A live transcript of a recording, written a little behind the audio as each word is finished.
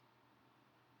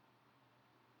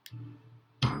And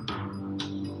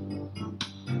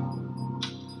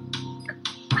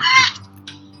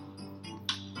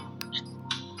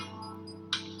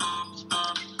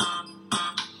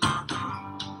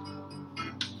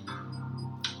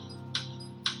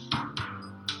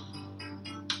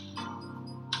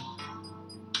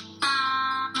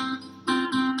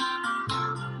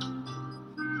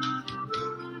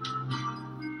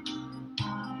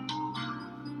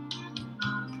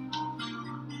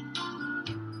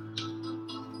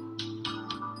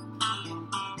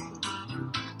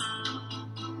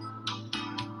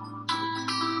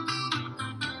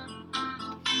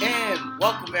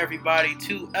welcome everybody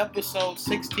to episode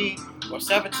 16 or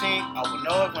 17. I will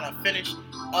know it when I finish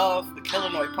of the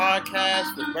Killinois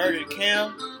podcast with Bird and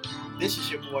Cam. This is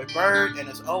your boy Bird, and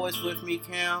as always with me,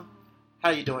 Cam.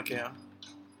 How you doing, Cam?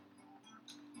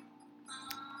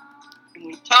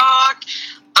 We talk.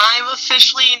 I'm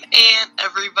officially an aunt,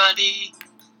 everybody.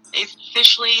 I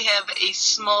officially have a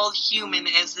small human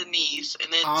as a niece, and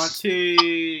it's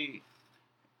Auntie.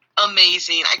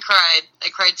 amazing. I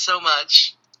cried so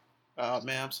much. Oh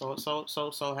man, I'm so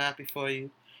happy for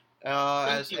you.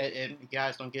 Thank you. And you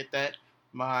guys don't get that.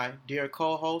 My dear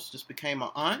co-host just became an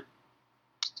aunt.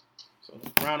 So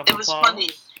round of It was applause.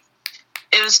 funny.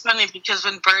 It was funny because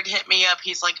when Bird hit me up,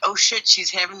 he's like, "Oh shit,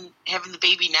 she's having the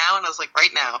baby now," and I was like,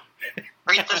 "Right now,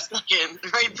 right this second,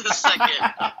 right this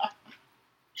second."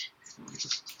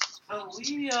 So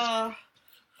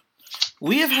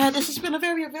we have had this has been a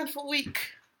very eventful week.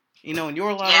 You know, in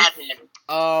your life. Yeah, man.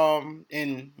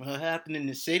 And what happened in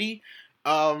the city.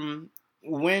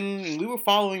 When we were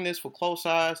following this with close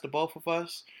eyes, the both of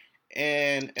us,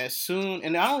 and I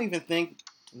don't even think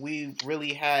we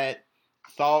really had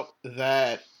thought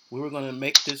that we were going to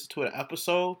make this to an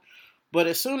episode, but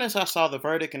as soon as I saw the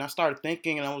verdict and I started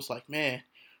thinking, and I was like, man,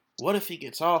 what if he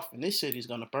gets off and this city's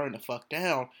going to burn the fuck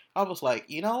down? I was like,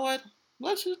 you know what?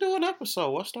 Let's just do an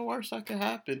episode. What's the worst that could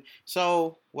happen?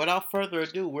 So, without further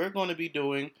ado, we're going to be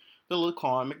doing the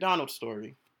Laquan McDonald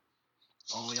story.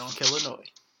 Only on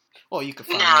Killinois. Or you can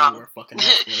find it anywhere fucking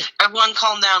elsewhere. Everyone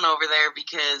calm down over there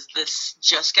because this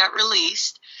just got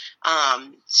released.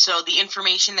 So the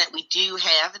information that we do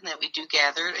have and that we do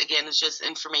gather, again, is just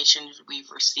information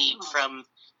we've received from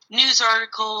news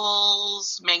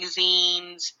articles,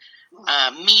 magazines,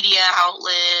 media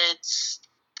outlets,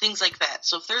 things like that.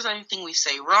 So if there's anything we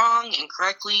say wrong,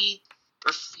 incorrectly, or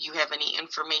if you have any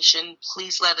information,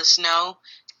 please let us know.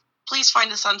 Please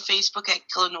find us on Facebook at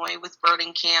Killinois with Bird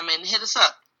and Cam and hit us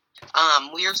up.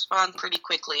 We respond pretty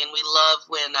quickly, and we love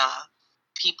when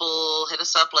people hit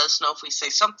us up, let us know if we say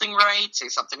something right, say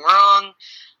something wrong.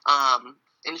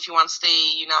 And if you want to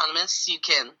stay anonymous, you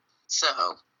can. So,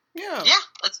 yeah,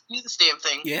 let's do this damn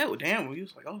thing. Yeah, well, damn, we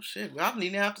was like, oh shit, I didn't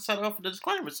even have to set it up for the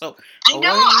disclaimer. So I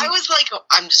know, I was like,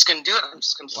 I'm just gonna do it. I'm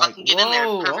just gonna fucking get in there.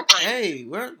 Perfect. Okay,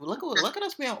 look at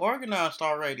us being organized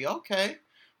already. Okay,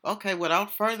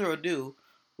 without further ado,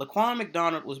 Laquan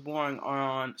McDonald was born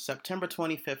on September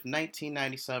 25th,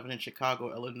 1997 in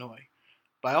Chicago, Illinois.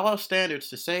 By all standards,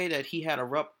 to say that he had a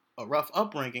rough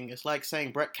upbringing is like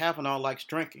saying Brett Kavanaugh likes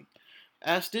drinking.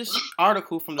 As this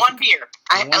article from the... One beer.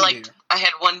 I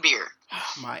had one beer.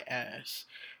 My ass.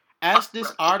 As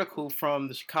this article from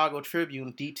the Chicago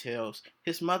Tribune details,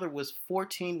 his mother was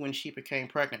 14 when she became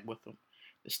pregnant with him.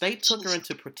 The state took her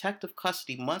into protective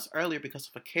custody months earlier because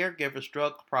of a caregiver's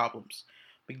drug problems.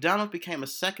 McDonald became a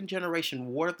second-generation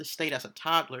ward of the state as a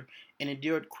toddler and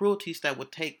endured cruelties that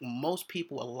would take most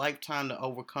people a lifetime to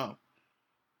overcome.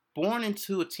 Born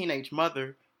into a teenage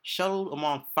mother, shuttled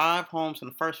among 5 homes in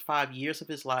the first 5 years of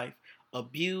his life,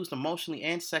 abused emotionally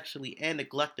and sexually and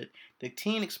neglected, the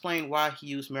teen explained why he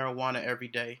used marijuana every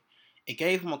day. It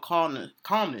gave him a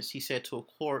calmness, he said to a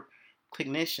court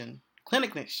clinician,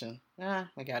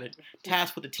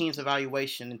 tasked with the teen's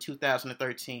evaluation in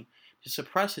 2013, to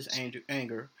suppress his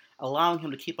anger, allowing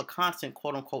him to keep a constant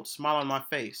quote-unquote smile on my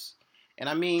face. And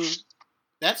I mean,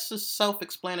 that's just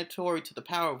self-explanatory to the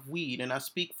power of weed, and I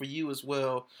speak for you as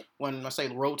well when I say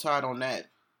roll tide on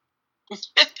that.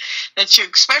 That's true,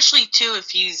 especially too if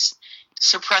he's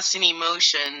suppressing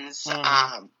emotions.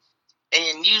 Mm-hmm.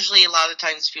 And usually, a lot of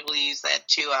times, people use that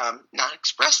to not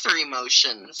express their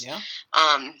emotions. Yeah.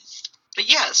 But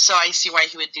yeah, so I see why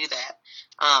he would do that.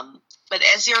 But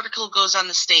as the article goes on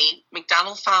to state,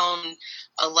 McDonald found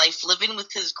a life living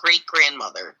with his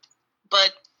great-grandmother.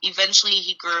 But eventually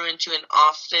he grew into an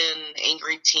often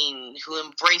angry teen who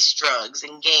embraced drugs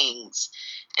and gangs.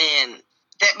 And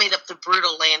that made up the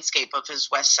brutal landscape of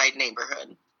his West Side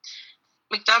neighborhood.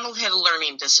 McDonald had a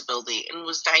learning disability and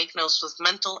was diagnosed with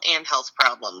mental and health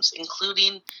problems,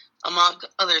 including, among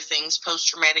other things,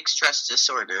 post-traumatic stress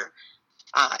disorder.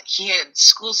 He had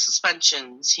school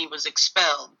suspensions. He was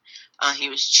expelled. He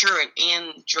was truant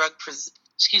and drug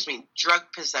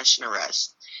possession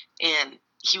arrest, and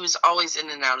he was always in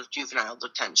and out of juvenile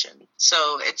detention.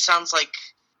 So it sounds like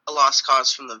a lost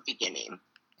cause from the beginning.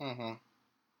 Mm-hmm.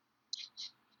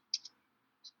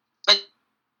 But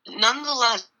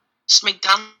nonetheless,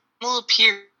 McDonald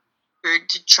appeared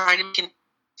to try to make an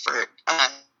effort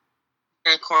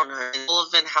in a corner at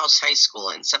Sullivan House High School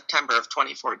in September of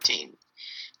 2014.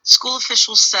 School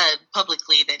officials said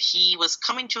publicly that he was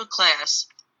coming to a class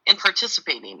and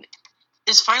participating.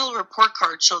 His final report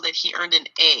card showed that he earned an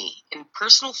A in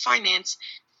personal finance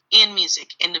and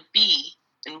music, and a B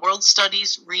in world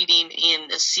studies, reading,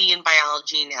 and a C in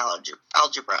biology and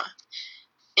algebra.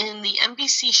 In the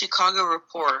NBC Chicago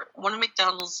report, one of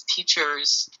McDonald's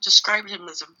teachers described him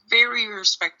as a very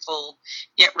respectful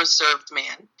yet reserved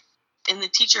man. And the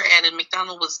teacher added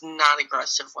McDonald was not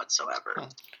aggressive whatsoever.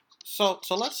 So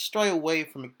let's stray away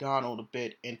from McDonald a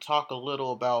bit and talk a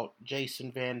little about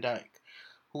Jason Van Dyke,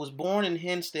 who was born in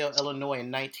Hinsdale, Illinois in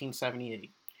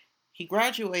 1978. He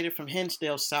graduated from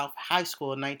Hinsdale South High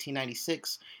School in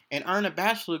 1996 and earned a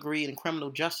bachelor's degree in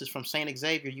criminal justice from St.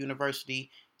 Xavier University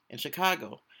in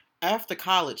Chicago. After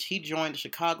college, he joined the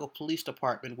Chicago Police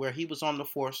Department, where he was on the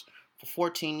force for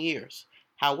 14 years.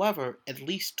 However, at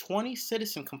least 20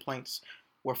 citizen complaints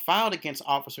were filed against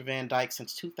Officer Van Dyke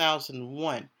since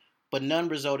 2001, but none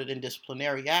resulted in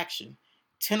disciplinary action.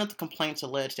 10 of the complaints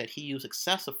alleged that he used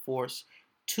excessive force.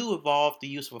 2 involved the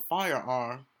use of a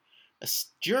firearm. A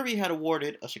jury had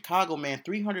awarded a Chicago man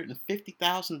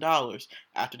 $350,000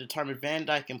 after determined Van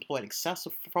Dyke employed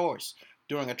excessive force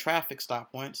during a traffic stop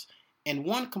once, and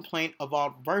 1 complaint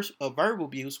involved verbal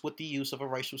abuse with the use of a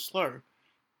racial slur.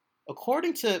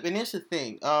 According to, and here's the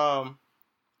thing,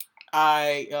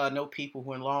 I know people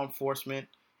who are in law enforcement,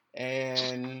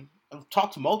 and I've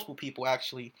talked to multiple people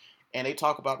actually, and they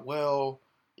talk about, well,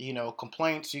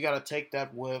 complaints, you got to take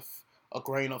that with a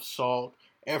grain of salt.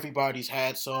 Everybody's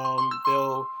had some.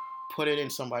 They'll put it in,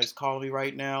 somebody's calling me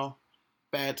right now.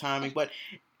 Bad timing. But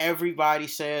everybody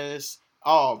says,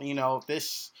 oh,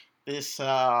 this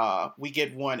we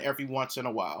get one every once in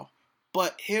a while.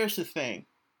 But here's the thing.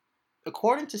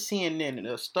 According to CNN, in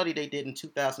a study they did in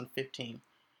 2015,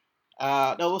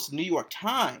 that was the New York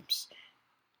Times,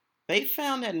 they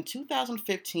found that in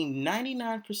 2015,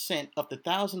 99% of the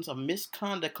thousands of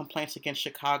misconduct complaints against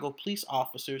Chicago police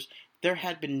officers, there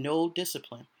had been no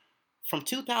discipline. From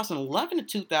 2011 to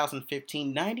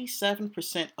 2015,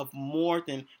 97% of more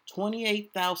than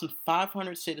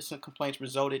 28,500 citizen complaints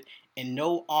resulted in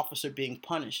no officer being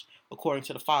punished, according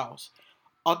to the files.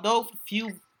 Although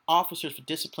few officers were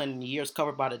disciplined in the years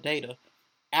covered by the data,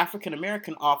 African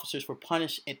American officers were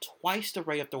punished at twice the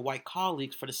rate of their white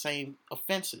colleagues for the same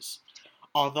offenses.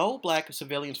 Although black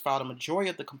civilians filed a majority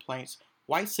of the complaints,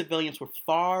 white civilians were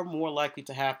far more likely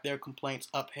to have their complaints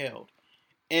upheld.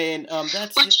 And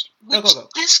that's go.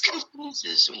 This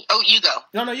confuses me. Oh, you go.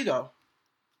 No, you go.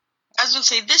 I was going to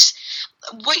say this.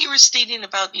 What you were stating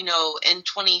about, in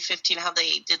 2015, how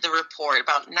they did the report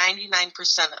about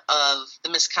 99% of the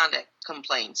misconduct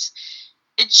complaints.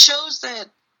 It shows that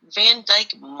Van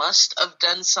Dyke must have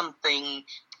done something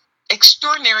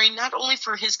extraordinary, not only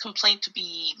for his complaint to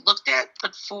be looked at,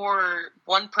 but for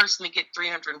one person to get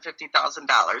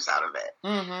 $350,000 out of it.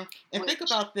 Mm-hmm. And think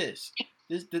about this.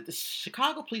 The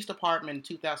Chicago Police Department in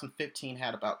 2015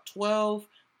 had about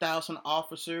 12,000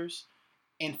 officers,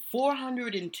 and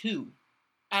 402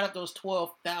 out of those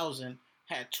 12,000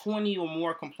 had 20 or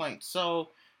more complaints. So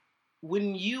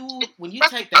when you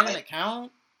take that into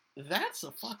account, that's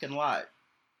a fucking lot.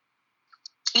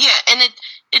 Yeah, and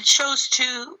it shows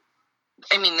too.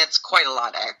 I mean, that's quite a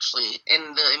lot actually,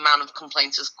 and the amount of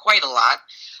complaints is quite a lot.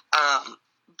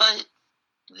 But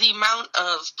the amount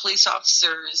of police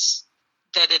officers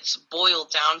that it's boiled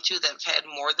down to that have had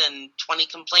more than 20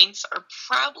 complaints are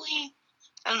probably,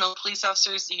 police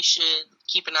officers you should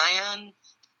keep an eye on.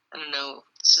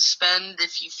 Suspend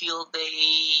if you feel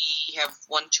they have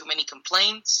one too many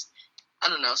complaints.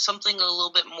 Something a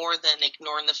little bit more than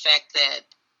ignoring the fact that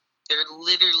they're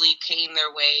literally paying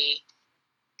their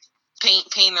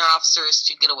officers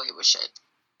to get away with shit.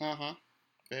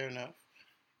 Fair enough.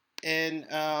 And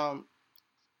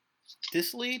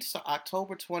this leads to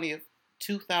October 20th,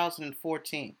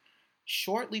 2014.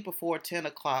 Shortly before 10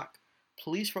 o'clock,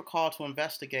 police were called to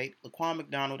investigate Laquan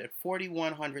McDonald at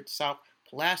 4100 South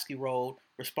Pulaski Road,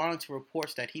 responding to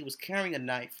reports that he was carrying a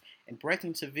knife and breaking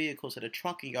into vehicles at a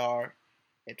trunking yard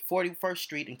at 41st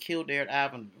Street and Kildare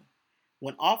Avenue.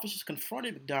 When officers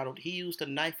confronted McDonald, he used a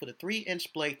knife with a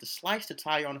 3-inch blade to slice the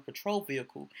tire on a patrol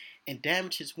vehicle and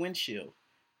damage his windshield.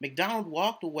 McDonald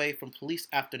walked away from police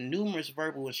after numerous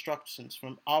verbal instructions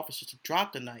from officers to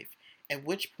drop the knife, at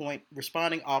which point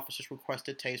responding officers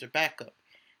requested taser backup.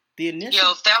 The initial...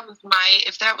 Yo, if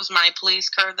that was my police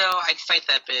car though, I'd fight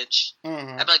that bitch.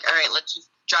 Mm-hmm. I'd be like, all right, let's just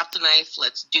drop the knife,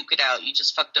 let's duke it out. You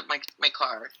just fucked up my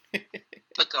car.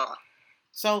 But go on.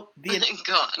 So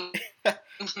go on.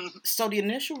 So the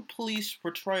initial police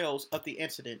portrayals of the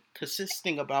incident,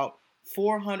 consisting about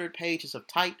 400 pages of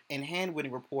typed and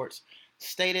handwritten reports,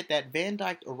 stated that Van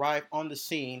Dyke arrived on the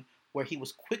scene where he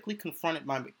was quickly confronted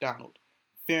by McDonald.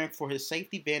 Fearing for his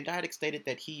safety, Van Dyke stated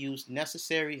that he used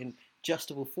necessary and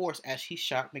justifiable force as he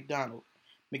shot McDonald.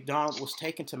 McDonald was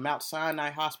taken to Mount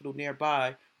Sinai Hospital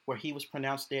nearby, where he was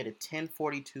pronounced dead at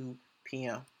 10:42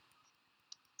 p.m.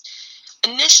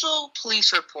 Initial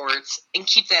police reports, and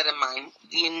keep that in mind,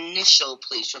 the initial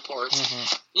police reports.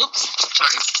 Oops, sorry,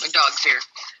 my dog's here.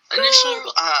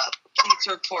 Initial police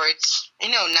reports, I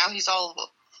know, now he's all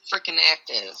freaking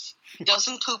active.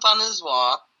 Doesn't poop on his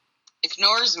walk,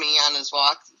 ignores me on his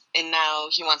walk, and now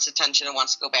he wants attention and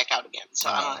wants to go back out again. So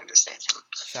I don't understand him.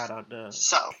 Shout out Doug.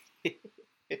 So,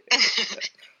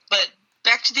 but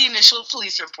back to the initial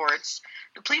police reports.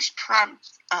 The police prompt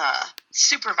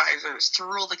supervisors to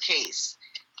rule the case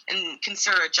and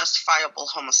consider a justifiable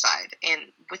homicide, and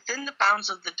within the bounds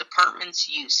of the department's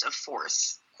use of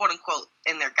force, quote unquote,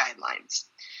 in their guidelines.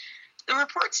 The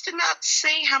reports did not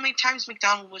say how many times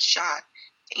McDonald was shot,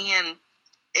 and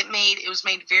it was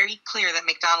made very clear that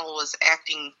McDonald was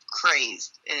acting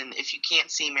crazed, and if you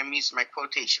can't see me, I'm using my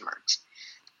quotation marks.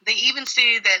 They even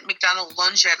stated that McDonald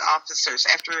lunged at officers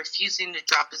after refusing to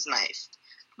drop his knife.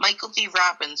 Michael D.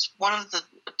 Robbins, one of the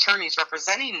attorneys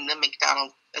representing the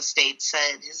McDonald estate,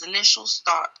 said his initial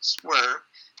thoughts were,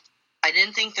 I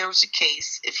didn't think there was a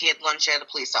case if he had lunged at a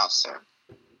police officer.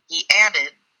 He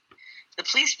added, the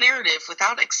police narrative,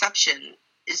 without exception,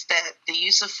 is that the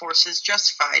use of force is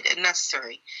justified and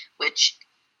necessary, which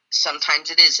sometimes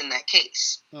it is in that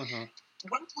case. Mm-hmm.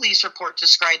 One police report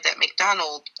described that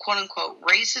McDonald, quote-unquote,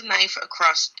 raised a knife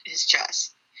across his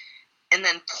chest and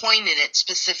then pointed it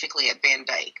specifically at Van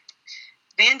Dyke.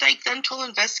 Van Dyke then told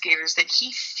investigators that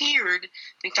he feared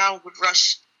McDonald would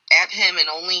rush at him and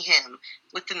only him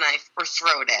with the knife or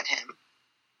throw it at him.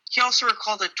 He also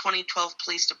recalled a 2012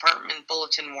 police department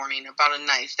bulletin warning about a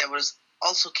knife that was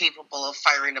also capable of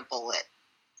firing a bullet.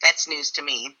 That's news to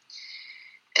me.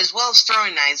 As well as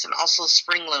throwing knives and also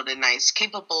spring-loaded knives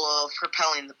capable of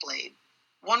propelling the blade.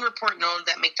 One report noted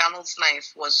that McDonald's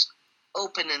knife was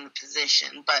open in the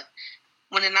position, but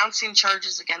when announcing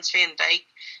charges against Van Dyke,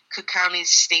 Cook County's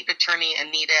state attorney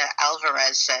Anita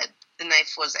Alvarez said the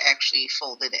knife was actually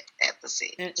folded at the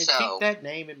scene. And keep that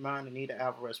name in mind, Anita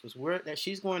Alvarez, was word that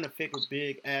she's going to figure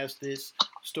big as this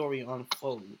story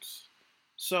unfolds.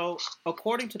 So,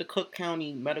 according to the Cook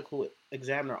County Medical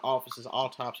Examiner Office's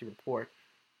autopsy report,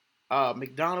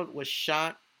 McDonald was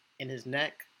shot in his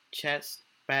neck, chest,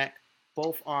 back,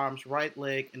 both arms, right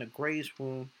leg, and a graze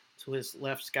wound to his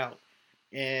left scalp.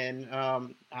 And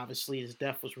obviously his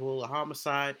death was ruled a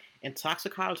homicide. And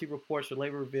toxicology reports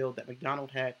later revealed that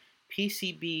McDonald had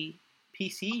PCP.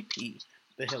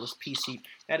 The hell is PCP?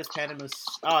 That is Panama.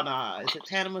 Oh, nah. Is it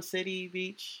Panama City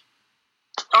Beach?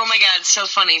 Oh my God, so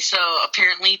funny. So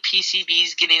apparently PCB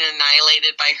is getting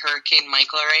annihilated by Hurricane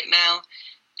Michael right now.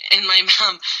 And my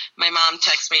mom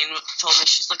texted me and told me,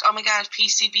 she's like, oh my God,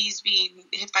 PCB's being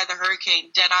hit by the hurricane,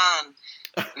 dead on.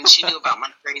 And she knew about my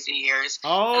crazy years.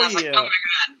 Oh, and I was yeah. like, oh my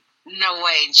God, no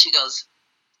way. And she goes,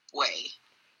 way.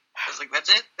 I was like, that's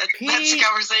it? That's the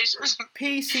conversation?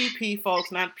 PCP,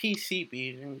 folks, not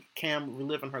PCB. And Cam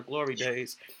reliving her glory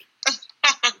days.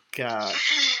 God.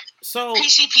 So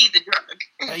PCP, the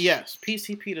drug. Yes,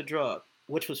 PCP, the drug,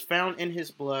 which was found in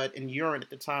his blood and urine at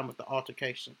the time of the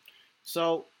altercation.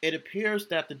 So it appears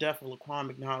that the death of Laquan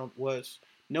McDonald was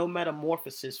no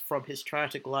metamorphosis from his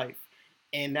tragic life,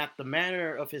 and that the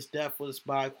manner of his death was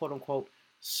by, quote-unquote,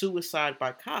 suicide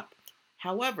by cop.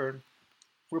 However,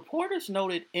 reporters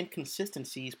noted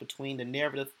inconsistencies between the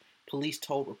narrative police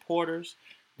told reporters,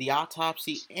 the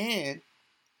autopsy, and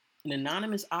an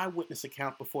anonymous eyewitness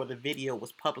account before the video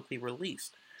was publicly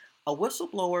released. A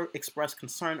whistleblower expressed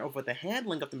concern over the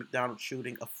handling of the McDonald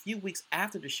shooting a few weeks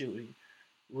after the shooting,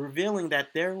 revealing that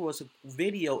there was a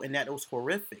video and that it was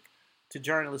horrific to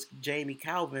journalist Jamie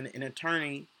Calvin and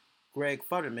attorney Greg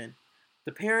Futterman.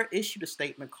 The pair issued a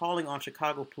statement calling on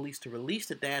Chicago police to release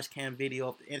the dash cam video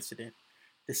of the incident.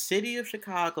 The city of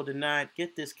Chicago denied,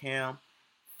 get this, Cam,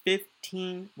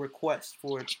 15 requests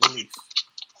for its release.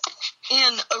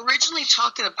 And originally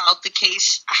talking about the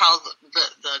case, how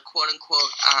the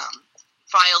quote-unquote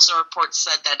files or reports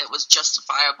said that it was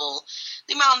justifiable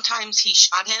the amount of times he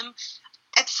shot him,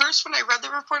 at first when I read the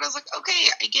report, I was like, okay,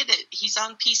 I get it. He's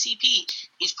on PCP.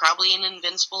 He's probably an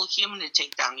invincible human to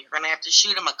take down. You're going to have to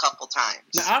shoot him a couple times.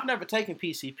 Now, I've never taken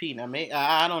PCP. Now,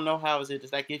 I don't know how is it.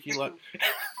 Does that give you like...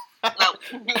 No.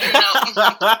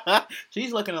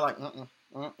 She's looking at like,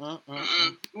 No,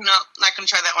 not going to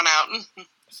try that one out.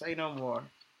 Say no more.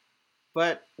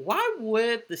 But why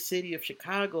would the city of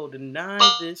Chicago deny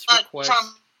this request?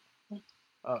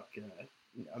 Oh God,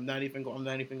 I'm not even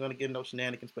going to get no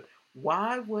shenanigans. But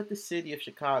why would the city of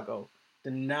Chicago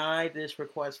deny this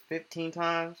request 15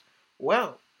 times?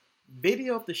 Well,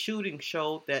 video of the shooting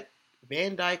showed that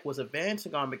Van Dyke was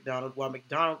advancing on McDonald while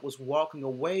McDonald was walking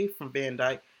away from Van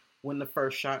Dyke when the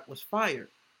first shot was fired.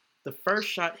 The first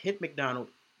shot hit McDonald,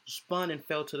 spun and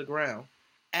fell to the ground.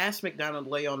 As McDonald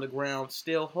lay on the ground,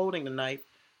 still holding the knife,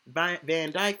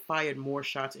 Van Dyke fired more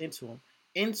shots into him.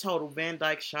 In total, Van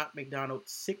Dyke shot McDonald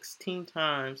 16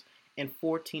 times in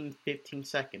 14 and 15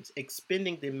 seconds,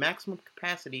 expending the maximum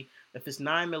capacity of his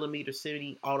 9mm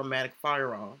semi-automatic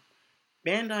firearm.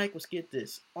 Van Dyke was, get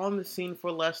this, on the scene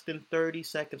for less than 30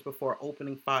 seconds before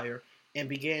opening fire and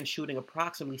began shooting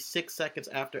approximately 6 seconds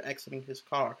after exiting his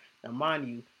car. Now, mind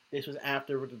you, this was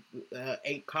after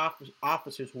 8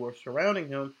 officers who were surrounding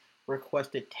him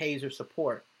requested taser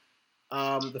support.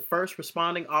 The first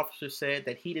responding officer said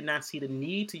that he did not see the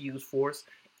need to use force,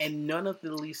 and none of the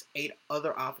at least 8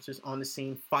 other officers on the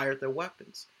scene fired their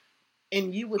weapons.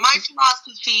 And my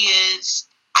philosophy is,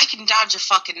 I can dodge a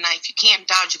fucking knife. You can't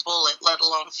dodge a bullet, let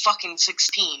alone fucking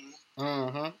 16.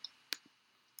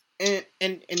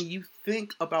 And you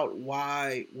think about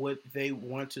why would they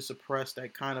want to suppress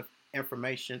that kind of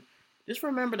information. Just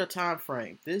remember the time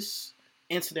frame. This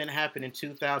incident happened in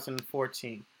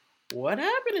 2014. What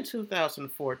happened in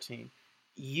 2014?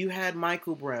 You had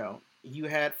Michael Brown. You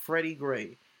had Freddie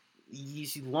Gray.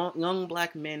 These young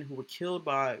black men who were killed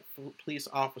by police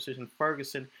officers in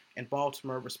Ferguson and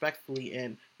Baltimore, respectively,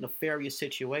 in nefarious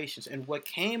situations. And what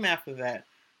came after that,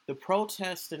 the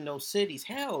protests in those cities.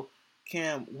 Hell,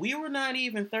 Cam, we were not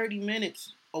even 30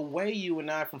 minutes away, you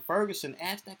and I, from Ferguson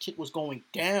as that shit was going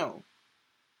down.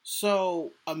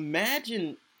 So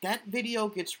imagine that video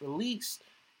gets released.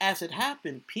 As it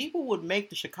happened, people would make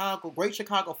the Great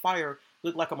Chicago Fire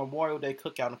look like a Memorial Day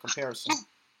cookout in comparison.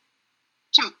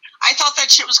 I thought that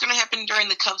shit was going to happen during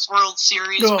the Cubs World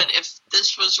Series, but if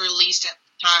this was released at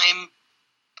the time,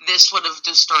 this would have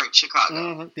destroyed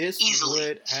Chicago. This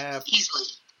would have easily.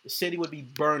 The city would be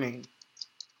burning.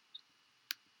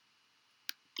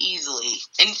 Easily,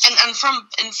 and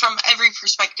from every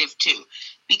perspective too,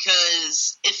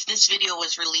 because if this video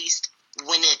was released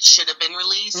when it should have been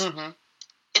released,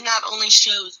 it not only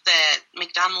shows that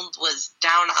McDonald was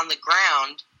down on the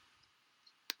ground,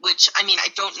 which, I mean, I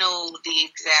don't know the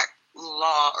exact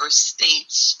law or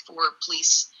states for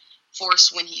police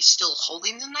force when he's still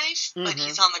holding the knife, but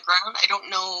he's on the ground. I don't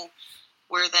know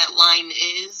where that line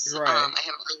is. Right. I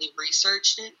haven't really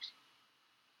researched it,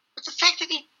 but the fact that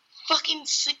he fucking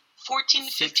 14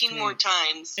 to 15 more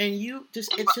times. And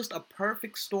it's just a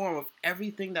perfect storm of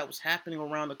everything that was happening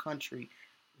around the country.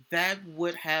 That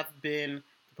would have been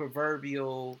the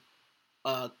proverbial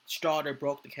straw that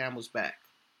broke the camel's back.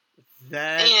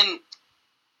 And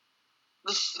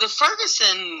the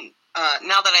Ferguson,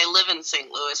 now that I live in St.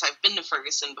 Louis, I've been to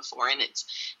Ferguson before, and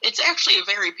it's actually a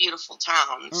very beautiful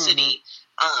town, city.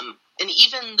 And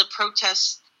even the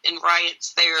protests and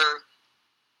riots there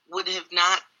would have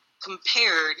not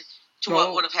compared to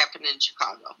what would have happened in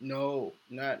Chicago. No.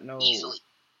 Easily.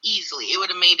 It would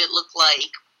have made it look like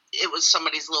it was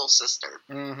somebody's little sister.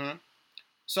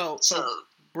 So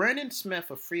Brandon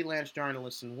Smith, a freelance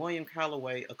journalist, and William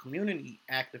Calloway, a community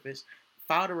activist,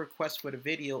 filed a request for the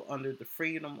video under the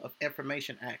Freedom of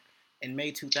Information Act in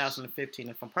May 2015.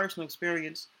 And from personal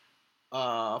experience,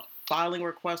 filing a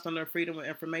request under the Freedom of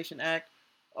Information Act,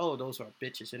 those are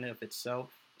bitches in and of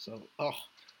itself.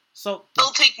 So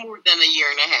it'll take more than a year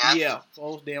and a half. Yeah,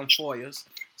 those damn FOIAs.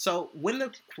 So when the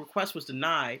request was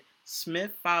denied,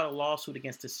 Smith filed a lawsuit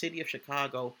against the city of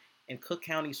Chicago in Cook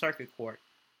County Circuit Court.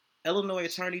 Illinois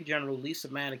Attorney General Lisa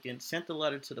Madigan sent a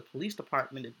letter to the police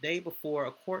department the day before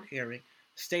a court hearing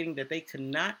stating that they could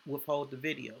not withhold the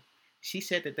video. She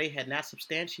said that they had not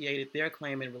substantiated their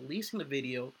claim and releasing the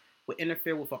video would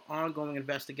interfere with an ongoing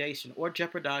investigation or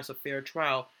jeopardize a fair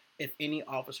trial if any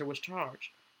officer was charged.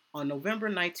 On November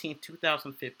 19,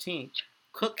 2015,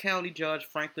 Cook County Judge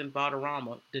Franklin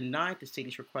Valderrama denied the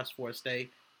city's request for a stay,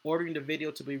 ordering the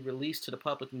video to be released to the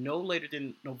public no later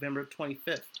than November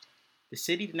 25th. The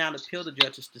city did not appeal the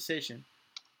judge's decision.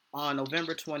 On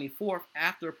November 24th,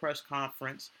 after a press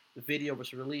conference, the video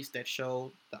was released that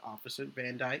showed the officer,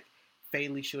 Van Dyke,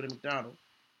 fatally shooting McDonald.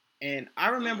 And I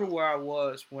remember where I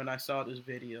was when I saw this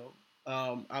video.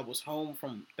 I was home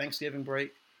from Thanksgiving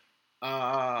break.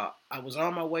 I was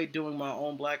on my way doing my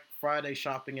own Black Friday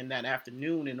shopping in that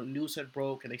afternoon, and the news had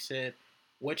broke, and they said,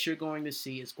 "What you're going to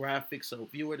see is graphic, so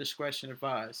viewer discretion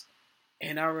advised."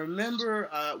 And I remember,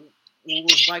 it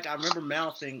was like I remember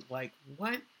mouthing like,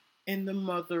 "What in the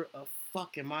mother of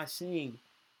fuck am I seeing?"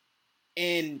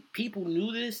 And people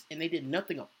knew this, and they did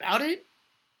nothing about it.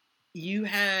 You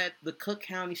had the Cook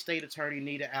County State Attorney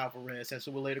Nita Alvarez, as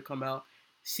it would later come out,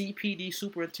 CPD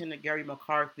Superintendent Gary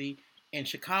McCarthy, and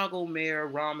Chicago Mayor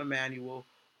Rahm Emanuel,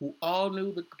 who all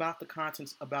knew about the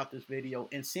contents about this video,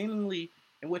 and seemingly,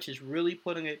 and which is really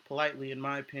putting it politely, in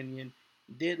my opinion,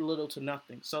 did little to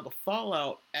nothing. So the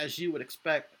fallout, as you would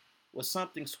expect, was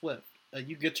something swift.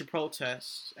 You get your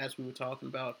protests, as we were talking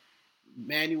about.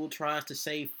 Manuel tries to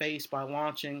save face by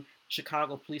launching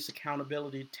Chicago Police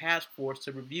Accountability Task Force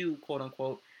to review, quote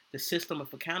unquote, the system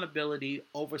of accountability,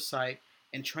 oversight,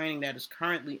 and training that is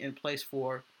currently in place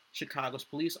for Chicago's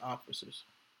police officers.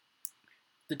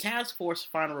 The task force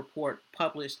final report,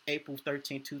 published April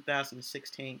 13,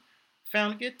 2016,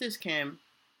 found, get this, Cam,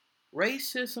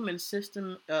 racism and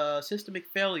systemic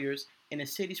failures in the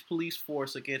city's police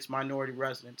force against minority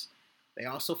residents. They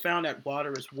also found that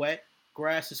water is wet,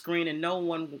 grass is green, and no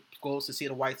one goes to see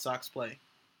the White Sox play.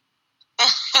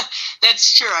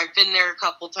 That's true. I've been there a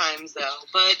couple times, though.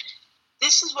 But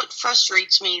this is what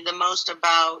frustrates me the most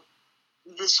about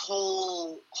this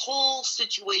whole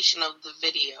situation of the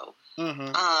video.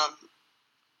 Mm-hmm.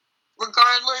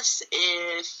 Regardless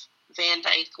if Van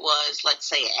Dyke was, let's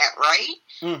say, at right,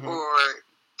 mm-hmm. or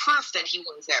proof that he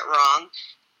was at wrong,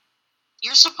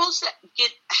 you're supposed to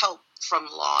get help from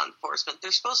law enforcement.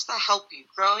 They're supposed to help you.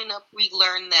 Growing up, we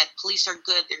learned that police are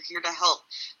good. They're here to help.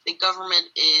 The government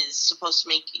is supposed to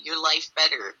make your life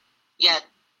better. Yet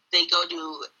they go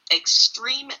to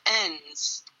extreme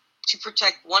ends to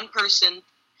protect one person,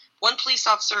 one police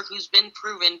officer who's been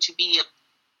proven to be a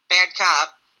bad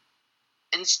cop,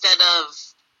 instead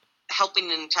of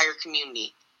helping an entire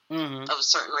community mm-hmm. of a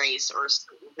certain race or a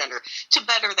certain gender to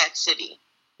better that city.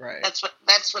 Right. That's what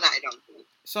I don't think.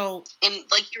 So, and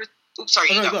like you're, oops, sorry,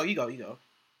 you go. You go.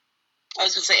 I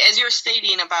was gonna say, as you're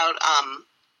stating about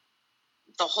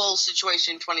the whole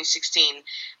situation in 2016,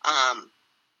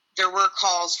 there were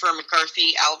calls for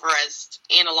McCarthy, Alvarez,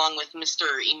 and along with Mr.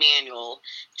 Emanuel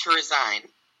to resign.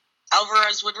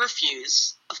 Alvarez would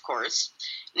refuse, of course,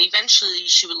 and eventually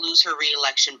she would lose her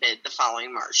re-election bid the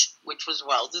following March, which was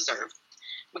well-deserved.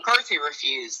 McCarthy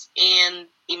refused, and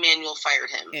Emanuel fired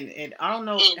him. And I don't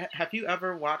know, have you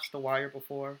ever watched The Wire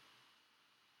before?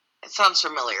 It sounds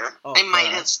familiar. Oh, I might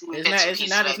have seen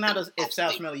it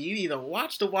sounds familiar. You either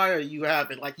watch The Wire or you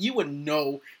haven't. Like, you would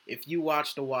know if you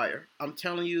watch The Wire. I'm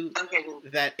telling you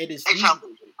that it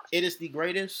is the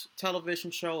greatest television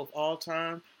show of all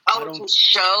time.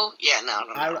 Show? Yeah, no.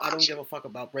 I don't give a fuck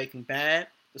about Breaking Bad,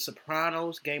 The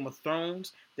Sopranos, Game of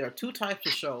Thrones. There are two types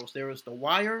of shows. There is The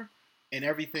Wire and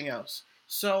everything else.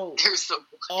 So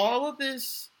all of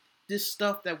this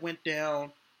stuff that went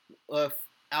down with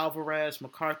Alvarez,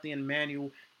 McCarthy, and Manuel,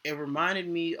 it reminded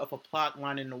me of a plot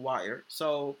line in The Wire.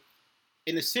 So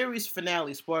in the series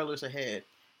finale, spoilers ahead,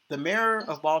 the mayor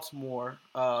of Baltimore,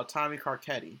 Tommy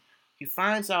Carcetti, he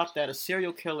finds out that a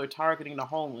serial killer targeting the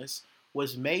homeless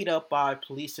was made up by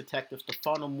police detectives to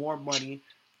funnel more money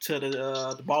to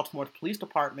the Baltimore Police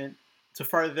Department to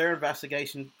further their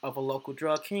investigation of a local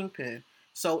drug kingpin.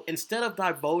 So instead of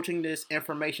divulging this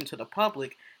information to the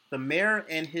public, the mayor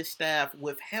and his staff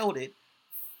withheld it,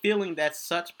 feeling that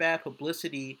such bad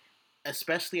publicity,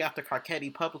 especially after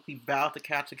Carcetti publicly vowed to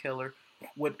catch the killer,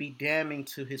 would be damning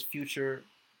to his future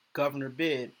governor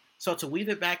bid. So to weave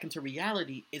it back into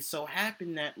reality, it so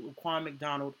happened that Laquan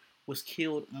McDonald was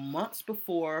killed months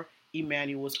before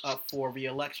Emanuel was up for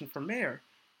re-election for mayor.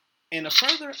 In a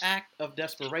further act of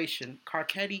desperation,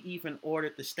 Carcetti even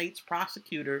ordered the state's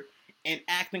prosecutor and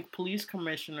acting police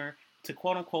commissioner to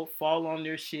quote-unquote fall on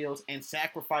their shields and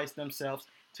sacrifice themselves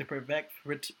to protect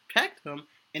him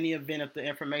in the event of the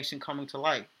information coming to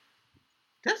light.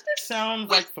 Does this sound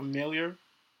familiar?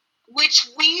 Which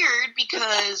weird,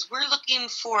 because we're looking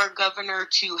for a governor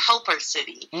to help our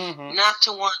city, not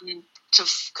to want to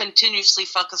continuously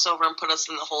fuck us over and put us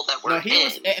in the hole that we're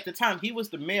in. At the time, he was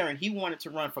the mayor, and he wanted to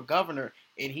run for governor,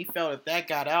 and he felt if that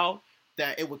got out,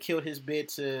 that it would kill his bid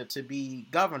to be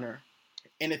governor.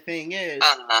 And the thing is,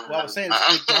 what I was saying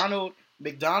is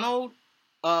McDonald,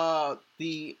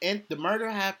 the murder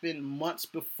happened months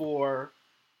before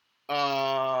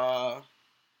Rahm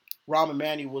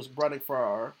Emanuel was running for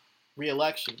our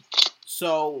re-election.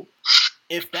 So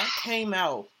if that came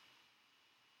out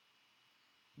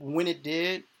when it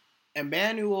did,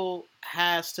 Emmanuel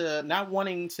has to, not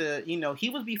wanting to, he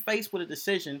would be faced with a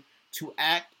decision to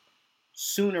act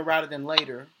sooner rather than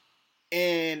later,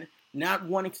 and not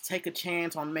wanting to take a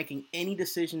chance on making any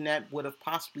decision that would have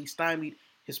possibly stymied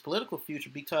his political future,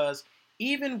 because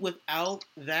even without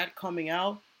that coming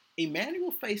out,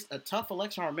 Emmanuel faced a tough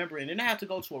election, I remember, and then they had to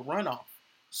go to a runoff.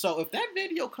 So if that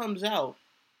video comes out,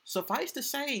 suffice to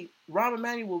say, Rahm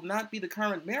Emanuel will not be the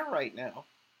current mayor right now.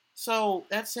 So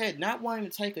that said, not wanting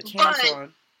to take a chance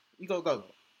on, you go.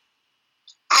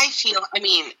 I feel. I'm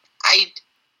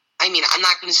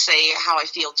not going to say how I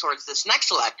feel towards this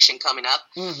next election coming up.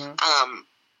 But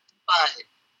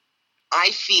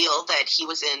I feel that he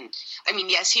was in.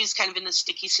 Yes, he was kind of in a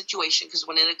sticky situation because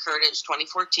when it occurred, it was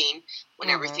 2014 when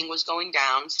everything was going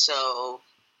down. So,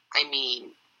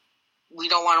 we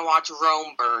don't want to watch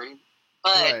Rome burn.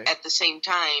 But at the same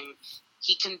time,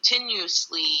 he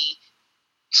continuously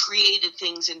created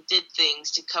things and did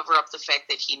things to cover up the fact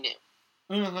that he knew.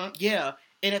 Yeah,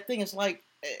 and the thing is, like,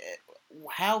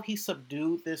 how he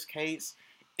subdued this case,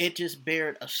 it just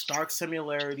bared a stark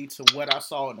similarity to what I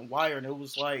saw in The Wire, and it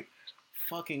was like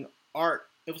fucking art.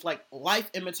 It was like life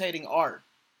imitating art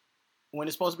when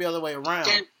it's supposed to be the other way around.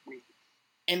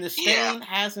 And the stain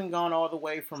hasn't gone all the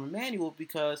way from Emmanuel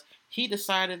because he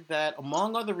decided that,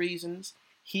 among other reasons,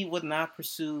 he would not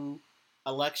pursue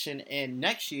election in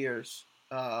next year's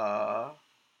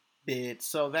bid.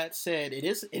 So that said, it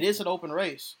is an open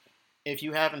race. If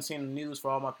you haven't seen the news, for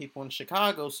all my people in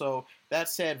Chicago. So that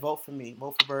said, vote for me.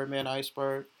 Vote for Birdman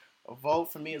Iceberg. A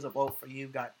vote for me is a vote for you.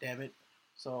 God damn it.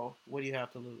 So what do you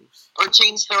have to lose? Or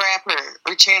Chance the Rapper.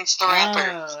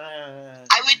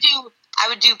 I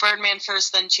would do Birdman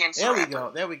first, then Chance the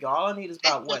Rapper. There we go. All I need is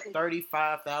about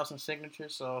 35,000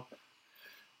 signatures. So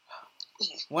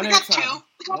we got two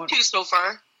so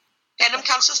far. Adam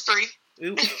counts as 3.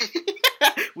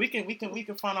 we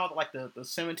can find out like the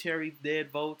cemetery dead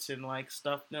votes and like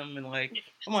stuff them and like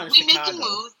come on, we Chicago. Make a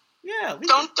move. Yeah,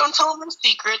 don't tell them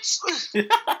secrets.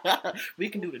 We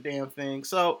can do the damn thing.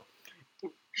 So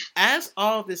as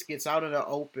all this gets out in the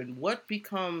open, what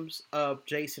becomes of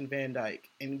Jason Van Dyke?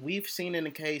 And we've seen in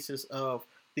the cases of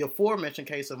the aforementioned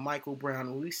case of Michael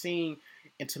Brown, we've seen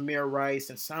in Tamir Rice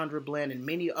and Sandra Bland and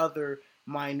many other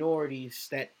minorities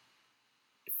that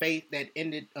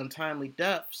ended untimely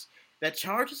deaths, that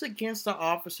charges against the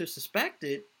officers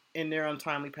suspected in their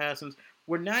untimely passings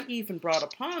were not even brought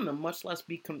upon them, much less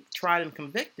be tried and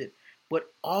convicted.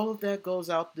 But all of that goes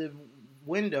out the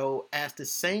window as the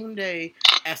same day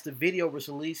as the video was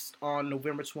released on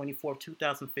November 24th,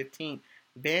 2015,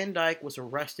 Van Dyke was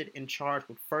arrested and charged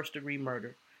with first-degree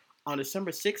murder. On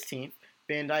December 16th,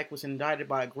 Van Dyke was indicted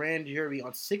by a grand jury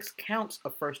on 6 counts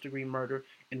of first-degree murder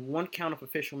and 1 count of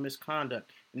official misconduct.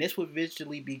 And this would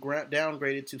eventually be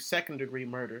downgraded to second-degree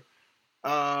murder.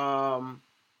 On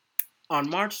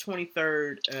March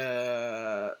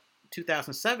 23rd,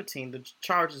 2017, the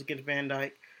charges against Van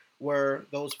Dyke were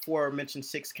those aforementioned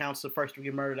 6 counts of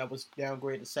first-degree murder that was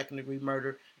downgraded to second-degree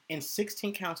murder, and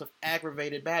 16 counts of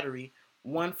aggravated battery,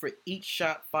 1 for each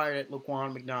shot fired at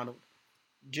Laquan McDonald.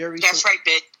 That's right,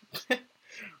 bitch.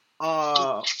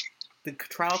 The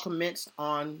trial commenced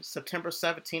on September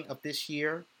 17th of this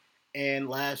year, and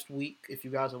last week, if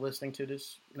you guys are listening to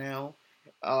this now,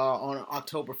 on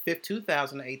October 5th,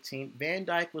 2018, Van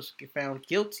Dyke was found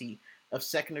guilty of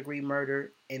second-degree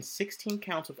murder and 16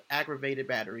 counts of aggravated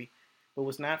battery, but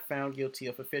was not found guilty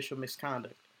of official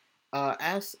misconduct.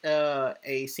 As a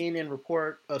CNN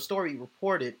story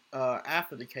reported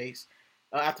after the case,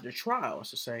 after the trial, I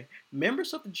should say,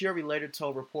 members of the jury later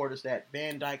told reporters that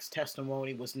Van Dyke's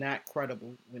testimony was not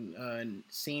credible when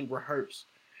seen rehearsed.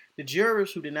 The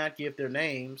jurors, who did not give their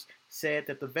names, said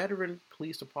that the veteran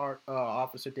police department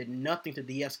officer did nothing to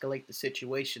de-escalate the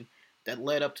situation that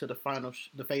led up to the fatal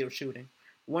shooting.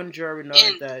 One juror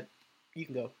noted that you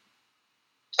can go.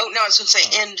 Oh no, I was going to say,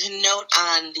 and to note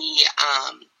on the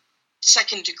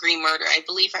second-degree murder, I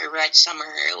believe I read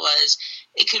somewhere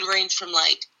it could range from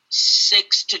like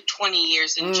 6 to 20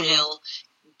 years in jail,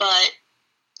 but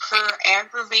per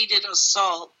aggravated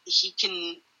assault,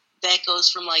 that goes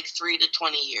from like 3 to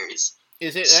 20 years.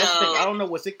 Is it? So, I don't know.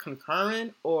 Was it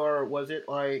concurrent or was it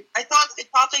like? I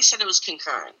thought they said it was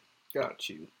concurrent. Got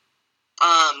you.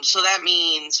 So that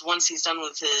means once he's done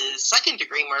with his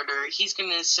second-degree murder, he's going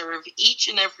to serve each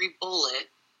and every bullet,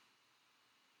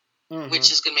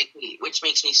 which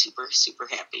makes me super, super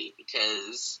happy,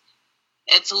 because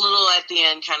it's a little at the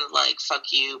end kind of like,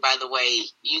 fuck you, by the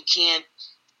way,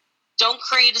 don't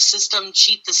create a system,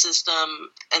 cheat the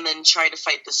system, and then try to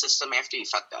fight the system after you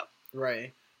fucked up.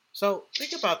 Right. So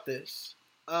think about this.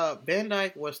 Van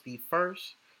Dyke was the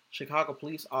first Chicago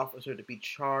police officer to be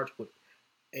charged with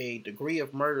a degree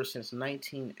of murder since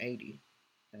 1980.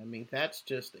 I mean, that's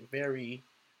just a very,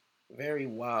 very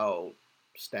wild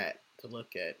stat to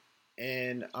look at.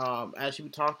 And as you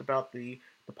talked about the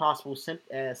possible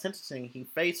sentencing he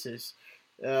faces,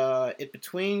 it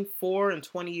between 4 and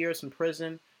 20 years in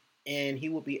prison, and he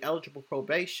will be eligible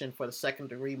probation for the second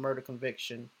degree murder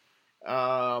conviction.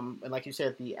 And like you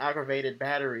said, the aggravated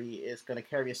battery is going to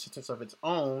carry a sentence of its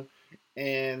own.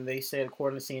 And they said,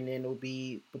 according to CNN, it will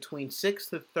be between 6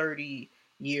 to 30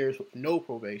 years with no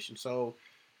probation. So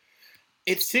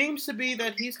it seems to be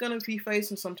that he's going to be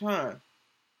facing some time.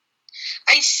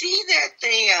 I see that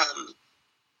they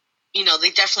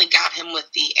definitely got him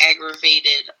with the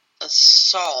aggravated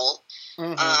assault.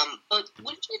 Mm-hmm. But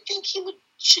wouldn't you think he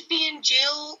should be in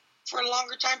jail for a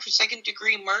longer time for second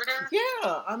degree murder?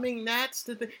 Yeah, I mean that's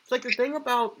the thing. It's like the thing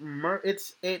about murder.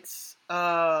 It's like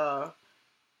I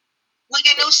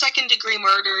know second degree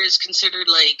murder is considered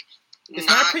like it's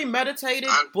not premeditated,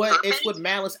 but purpose. It's with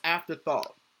malice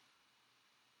afterthought.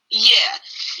 Yeah,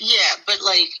 but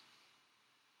like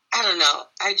I don't know.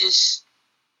 I just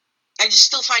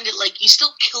still find it like you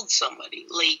still killed somebody.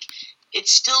 Like it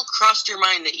still crossed your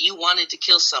mind that you wanted to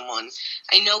kill someone.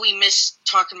 I know we missed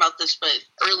talking about this, but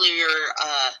earlier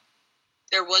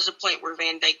there was a point where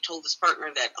Van Dyke told his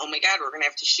partner that, oh my God, we're going to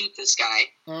have to shoot this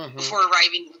guy before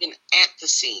arriving even at the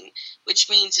scene, which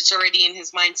means it's already in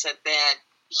his mindset that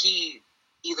he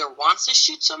either wants to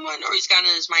shoot someone or he's got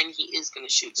in his mind he is going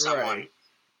to shoot someone. Right.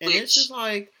 And it's just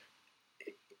like,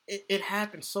 it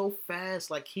happened so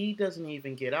fast, like he doesn't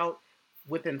even get out.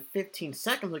 Within 15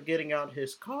 seconds of getting out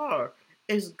his car,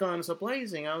 his guns are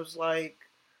blazing. I was like,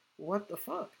 what the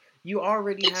fuck? You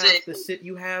already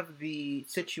have the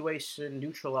situation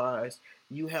neutralized.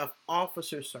 You have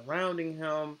officers surrounding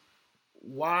him.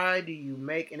 Why do you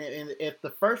make... And if the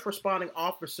first responding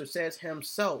officer says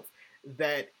himself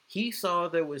that he saw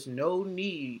there was no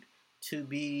need to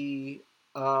be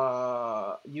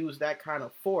use that kind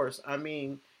of force, I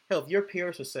mean, hell, if your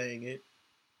peers are saying it,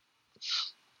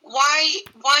 why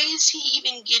is he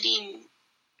even getting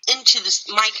into this?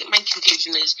 My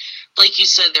confusion is, like you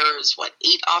said, there was 8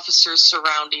 officers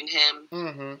surrounding him,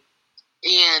 and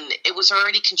it was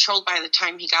already controlled by the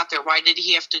time he got there. Why did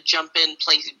he have to jump in,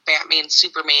 play Batman,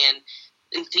 Superman,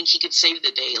 and think he could save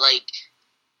the day? Like,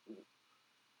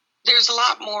 there's a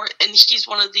lot more, and he's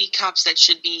one of the cops that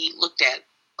should be looked at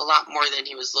a lot more than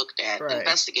he was looked at,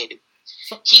 investigated.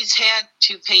 He's had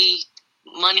to pay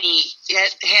money.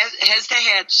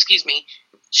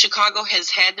 Chicago has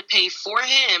had to pay for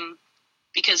him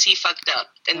because he fucked up,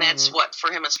 and that's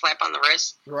for him a slap on the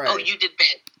wrist. Right. Oh, you did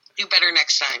bad. Do better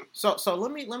next time. So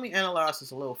let me analyze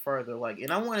this a little further.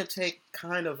 And I want to take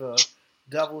kind of a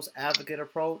devil's advocate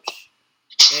approach.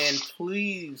 And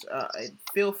please,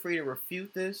 feel free to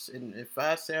refute this. And if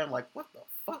I say I'm like, what the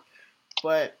fuck?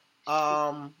 But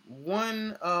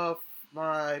one of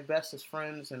my bestest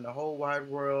friends in the whole wide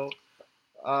world,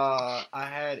 I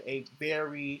had a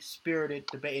very spirited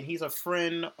debate, and he's a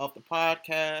friend of the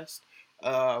podcast.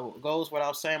 Goes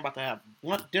without saying, about to have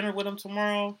dinner with him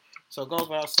tomorrow. So it goes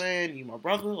without saying, you my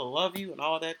brother, I love you, and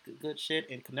all that good shit,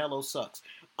 and Canelo sucks.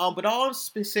 But all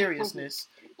seriousness,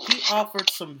 he offered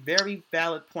some very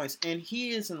valid points, and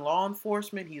he is in law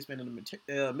enforcement. He's been in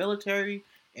the military,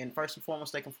 and first and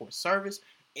foremost, taken for service.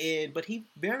 But he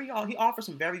offers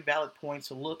some very valid points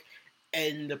to look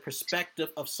in the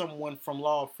perspective of someone from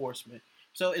law enforcement.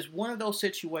 So it's one of those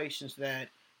situations that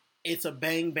it's a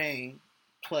bang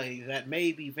play that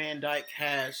maybe Van Dyke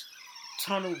has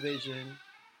tunnel vision,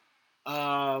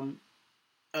 adrenaline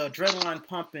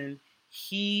pumping.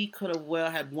 He could have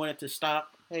had wanted to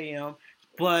stop him,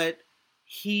 but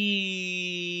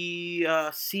he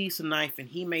sees a knife and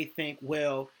he may think,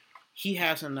 well, he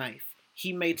has a knife.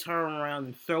 He may turn around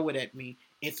and throw it at me.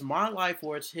 It's my life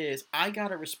or it's his. I got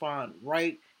to respond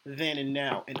right then and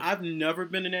now. And I've never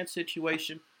been in that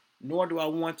situation, nor do I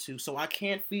want to. So I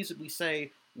can't feasibly say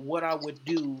what I would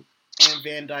do in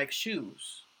Van Dyke's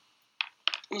shoes.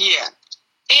 Yeah.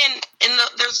 And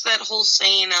there's that whole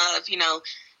saying of,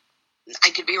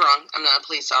 I could be wrong. I'm not a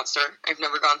police officer. I've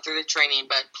never gone through the training.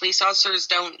 But police officers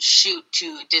don't shoot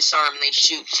to disarm. They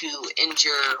shoot to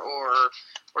injure or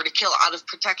to kill out of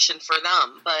protection for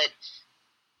them. But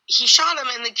he shot him,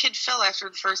 and the kid fell after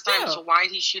the first time. Yeah. So why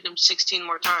did he shoot him 16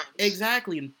 more times?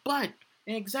 Exactly.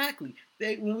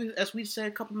 As we said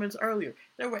a couple minutes earlier,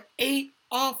 there were 8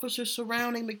 officers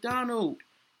surrounding McDonald,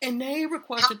 and they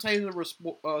requested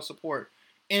taser support.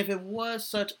 And if it was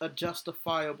such a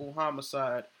justifiable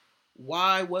homicide,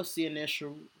 why was the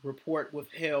initial report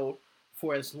withheld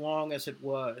for as long as it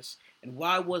was? And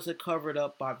why was it covered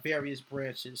up by various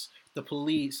branches, the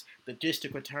police, the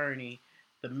district attorney,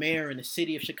 the mayor, and the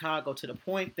city of Chicago, to the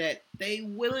point that they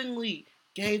willingly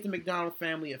gave the McDonald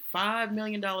family a $5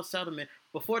 million settlement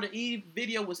before the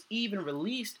video was even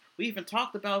released? We even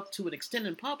talked about to an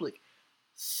extended public.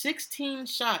 16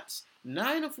 shots,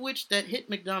 9 of which that hit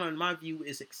McDonald, in my view,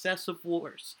 is excessive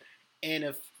force. And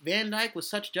if Van Dyke was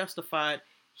such justified,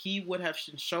 he would have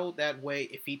showed that way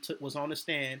if he was on the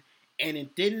stand. And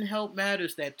it didn't help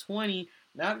matters that 20,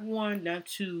 not 1, not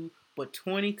 2, but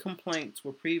 20 complaints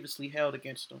were previously held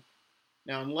against him.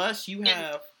 Now, unless you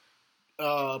have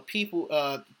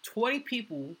 20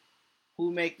 people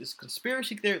who make this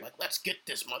conspiracy theory, like, let's get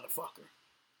this motherfucker.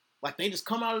 Like, they just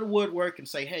come out of the woodwork and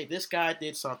say, hey, this guy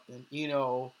did something,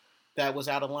 that was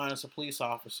out of line as a police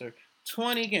officer.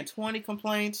 20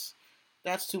 complaints,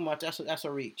 that's too much. That's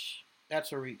a reach.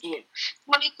 That's a reach. Yeah.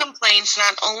 20 complaints,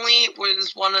 not only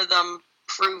was one of them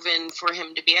proven for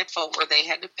him to be at fault where they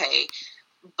had to pay,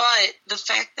 but the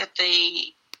fact that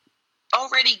they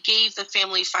already gave the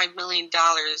family $5 million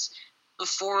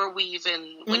before we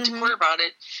even went to court about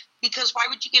it, because why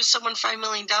would you give someone $5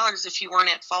 million if you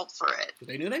weren't at fault for it?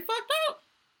 They knew they fucked up.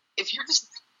 If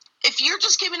you're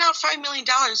just giving out $5 million,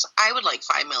 I would like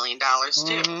 $5 million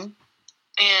too.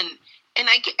 And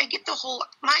I get the whole,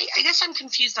 I guess I'm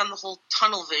confused on the whole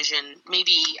tunnel vision.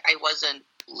 Maybe I wasn't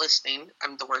listening.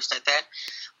 I'm the worst at that.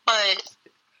 But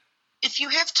if you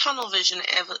have tunnel vision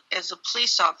as a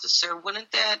police officer,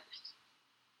 wouldn't that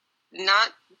not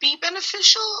be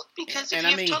beneficial? Because if you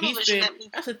have tunnel vision,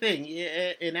 that's the thing.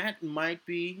 Yeah, and that might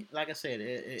be, like I said,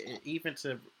 even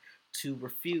to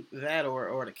refute that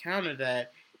or to counter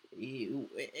that,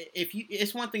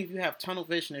 it's one thing if you have tunnel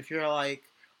vision, if you're like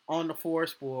on the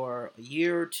force for a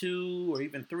year or 2 or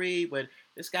even 3, but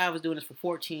this guy was doing this for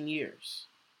 14 years.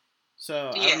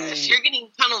 So yeah, if you're getting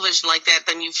tunnel vision like that,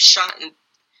 then you've shot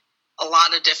a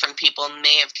lot of different people and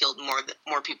may have killed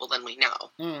more people than we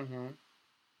know. Mm-hmm.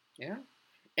 Yeah,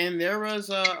 and there was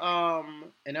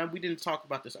and we didn't talk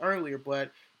about this earlier,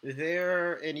 but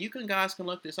and you guys can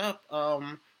look this up.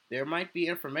 There might be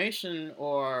information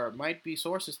or might be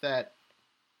sources that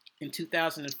in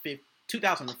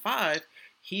 2005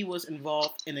 he was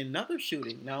involved in another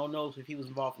shooting. Now, I don't know if he was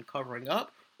involved in covering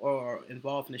up or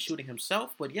involved in the shooting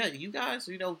himself, but yeah, you guys,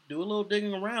 do a little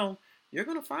digging around. You're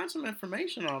gonna find some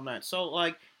information on that. So,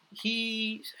 like,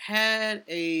 he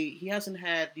hasn't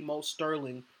had the most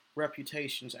sterling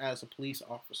reputations as a police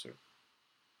officer.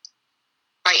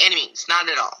 By any means, not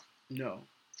at all. No.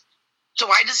 So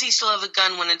why does he still have a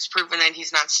gun when it's proven that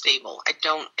he's not stable? I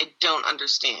don't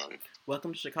understand.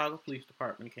 Welcome to Chicago Police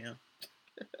Department, Cam.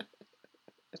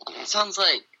 It sounds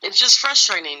like it's just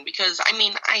frustrating because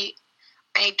I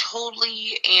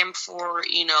totally am for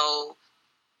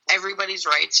everybody's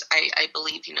rights. I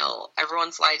believe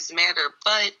everyone's lives matter,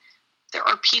 but there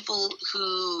are people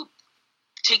who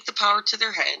take the power to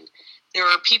their head. There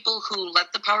are people who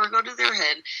let the power go to their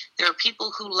head. There are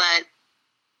people who let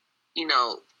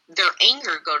their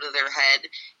anger go to their head,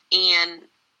 and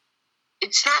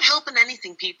it's not helping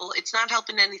anything, people. It's not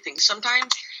helping anything.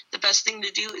 Sometimes the best thing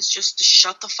to do is just to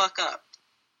shut the fuck up.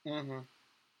 Mm-hmm.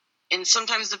 And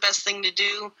sometimes the best thing to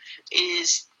do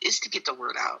is to get the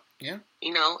word out. Yeah.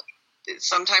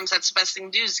 Sometimes that's the best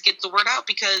thing to do is to get the word out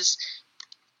because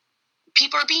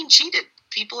people are being cheated.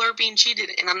 People are being cheated.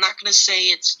 And I'm not going to say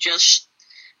it's just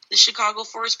the Chicago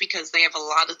Force because they have a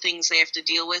lot of things they have to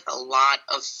deal with, a lot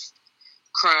of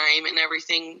crime and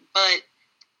everything. But,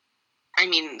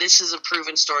 this is a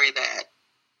proven story that,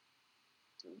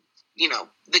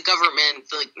 the government,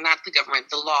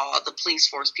 the law, the police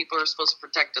force, people who are supposed to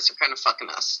protect us are kind of fucking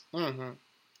us. Mm-hmm.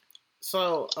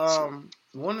 So,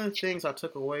 one of the things I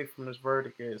took away from this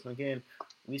verdict is, again,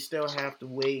 we still have to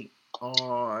wait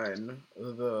on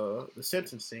the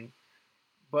sentencing,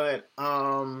 but,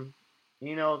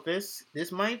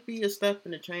 this might be a step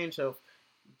in the change of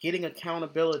getting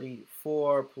accountability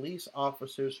for police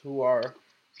officers who are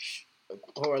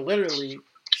literally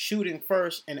shooting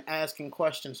first and asking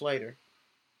questions later.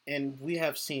 And we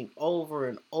have seen over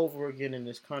and over again in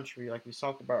this country, like we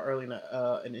talked about earlier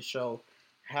in the show,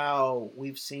 how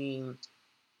we've seen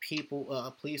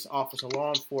people, police officer,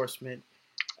 law enforcement,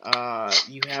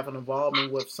 you have an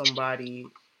involvement with somebody,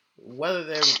 whether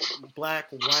they're black,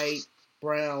 white,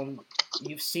 brown.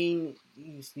 You've seen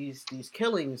these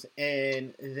killings,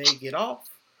 and they get off,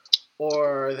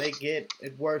 or they get,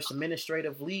 at worst,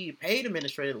 administrative leave, paid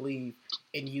administrative leave,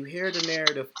 and you hear the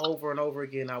narrative over and over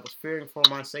again. I was fearing for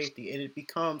my safety, and it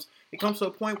comes to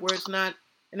a point where it's not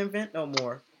an event no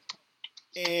more.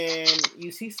 And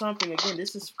you see something again.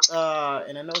 This is,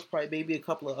 and I know it's probably maybe a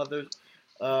couple of other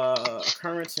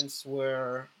occurrence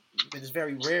where it is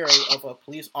very rare of a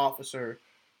police officer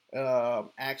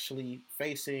actually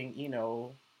facing,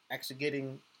 actually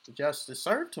getting justice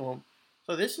served to him.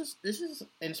 So this is,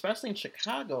 and especially in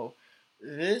Chicago,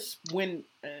 this when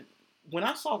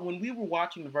we were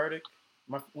watching the verdict,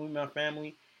 my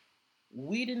family,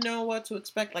 we didn't know what to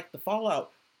expect. Like the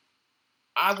fallout,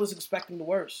 I was expecting the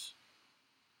worst.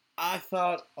 I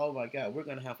thought, oh my god, we're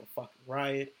gonna have a fucking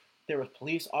riot. There was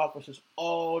police officers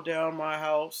all down my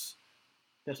house.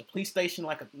 There's a police station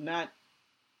like not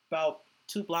about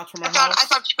 2 blocks from my house. I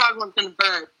thought Chicago was gonna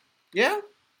burn. Yeah,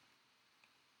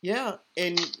 yeah,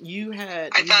 and you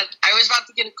had. I thought I was about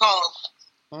to get a call.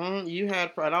 You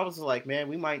had, and I was like, man,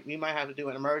 we might have to do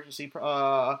an emergency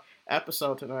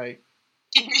episode tonight.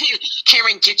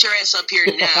 Cameron, get your ass up here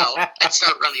now and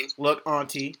start running. Look,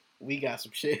 Auntie, we got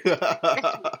some shit. Bring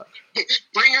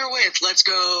her with. Let's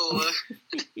go.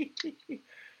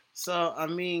 So, I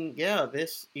mean, yeah,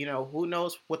 this, who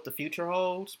knows what the future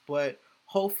holds, but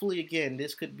hopefully, again,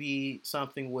 this could be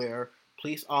something where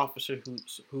police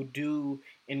officers who do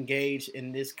engage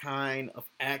in this kind of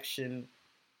action,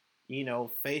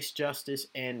 face justice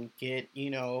and get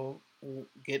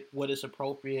what is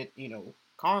appropriate,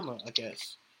 karma, I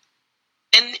guess.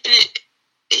 And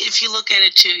if you look at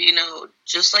it too,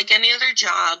 just like any other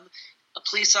job, a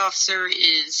police officer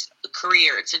is a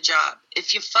career. It's a job.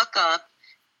 If you fuck up,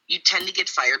 you tend to get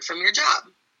fired from your job.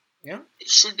 Yeah. It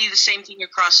should be the same thing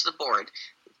across the board.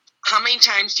 How many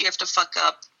times do you have to fuck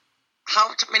up?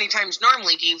 How many times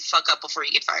normally do you fuck up before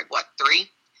you get fired? What, 3?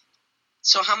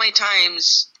 So how many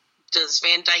times does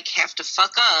Van Dyke have to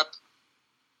fuck up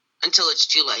until it's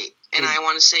too late? And I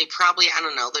want to say probably, I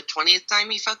don't know, the 20th time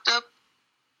he fucked up?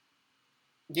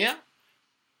 Yeah.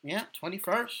 Yeah,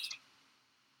 21st.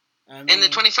 And the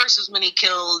 21st is when he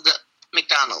killed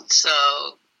McDonald. So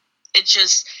it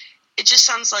just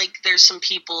sounds like there's some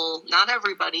people, not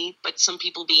everybody, but some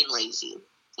people being lazy.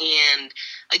 And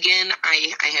again,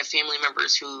 I have family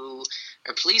members who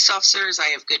are police officers. I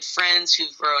have good friends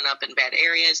who've grown up in bad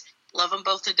areas. Love them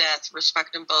both to death.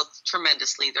 Respect them both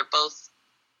tremendously. They're both,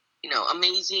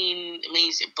 amazing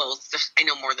both. I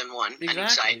know more than one on each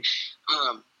side.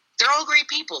 They're all great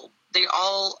people.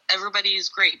 Everybody is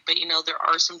great. But, there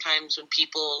are some times when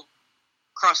people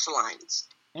cross the lines.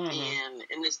 Mm-hmm. And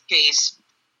in this case,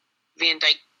 Van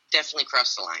Dyke definitely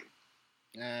crossed the line.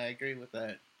 I agree with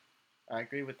that.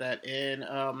 And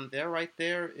there right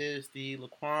there is the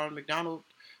Laquan McDonald,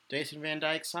 Jason Van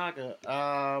Dyke saga.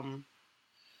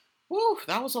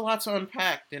 That was a lot to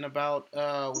unpack. And about,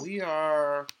 we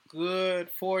are good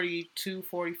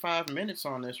 45 minutes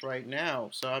on this right now.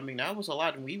 So, I mean, that was a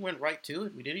lot. And we went right to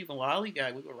it. We didn't even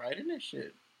lollygag. We were right in this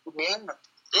shit. Yeah. And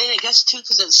I guess, too,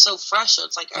 because it's so fresh. So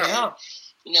it's like, all right,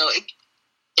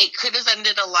 it could have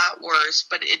ended a lot worse.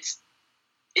 But it's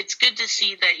good to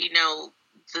see that,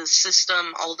 the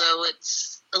system, although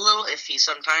it's a little iffy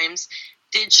sometimes,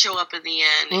 did show up in the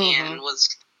end and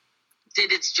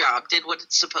did its job, did what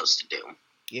it's supposed to do.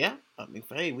 Yeah, I mean,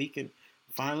 hey, we can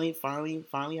finally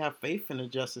have faith in the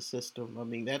justice system. I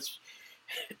mean, it's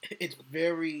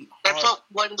very hard. That's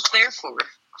what it's there for.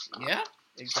 Yeah,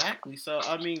 exactly. So,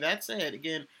 I mean, that's it.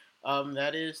 Again,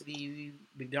 that is the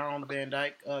McDonald Van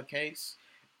Dyke case.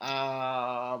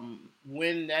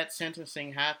 When that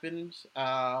sentencing happens,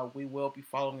 we will be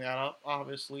following that up,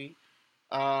 obviously.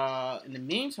 In the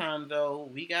meantime, though,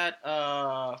 we got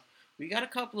a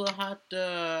couple of hot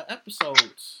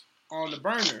episodes on the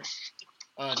burner.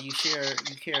 Do you care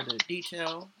to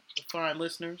detail the fine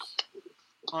listeners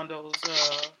on those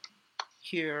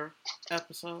here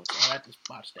episodes? I just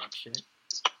botched that shit.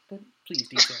 But please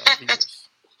detail our viewers.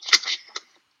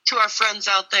 To our friends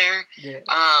out there,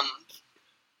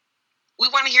 we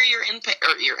want to hear your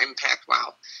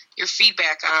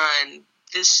feedback on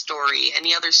this story,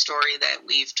 any other story that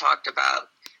we've talked about.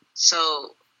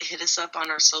 So hit us up on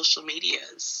our social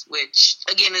medias, which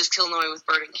again is Killinois with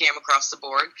Bird and Cam across the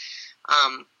board.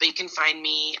 But you can find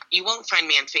me. You won't find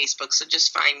me on Facebook, so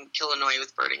just find Killinois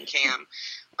with Bird and Cam.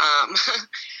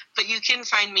 But you can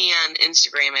find me on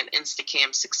Instagram at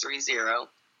Instacam630.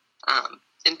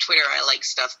 And Twitter, I like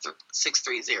stuff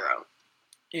 630.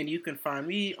 And you can find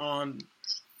me on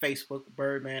Facebook,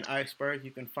 Birdman Iceberg. You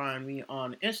can find me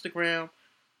on Instagram.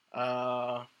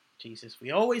 Jesus,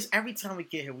 every time we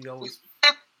get here, we always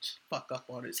fuck up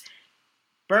on this.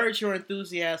 Bird Your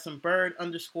Enthusiasm, Bird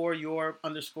 _your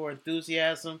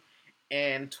 _enthusiasm,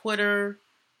 and Twitter,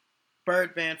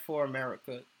 Birdman for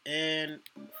America. And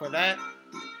for that,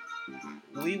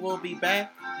 we will be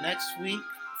back next week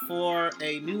for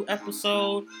a new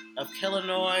episode of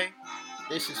Killinois.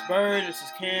 This is Bird, this is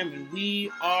Cam, and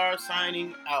we are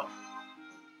signing out.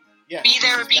 Yeah. Be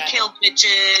there or be killed,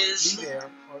 bitches. Be there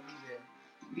or be there.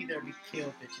 Be there or be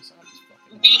killed, bitches. I'm just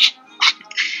fucking.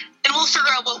 And we'll figure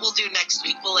out what we'll do next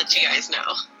week. We'll let you guys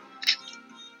know.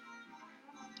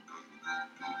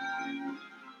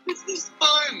 This is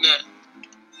fun.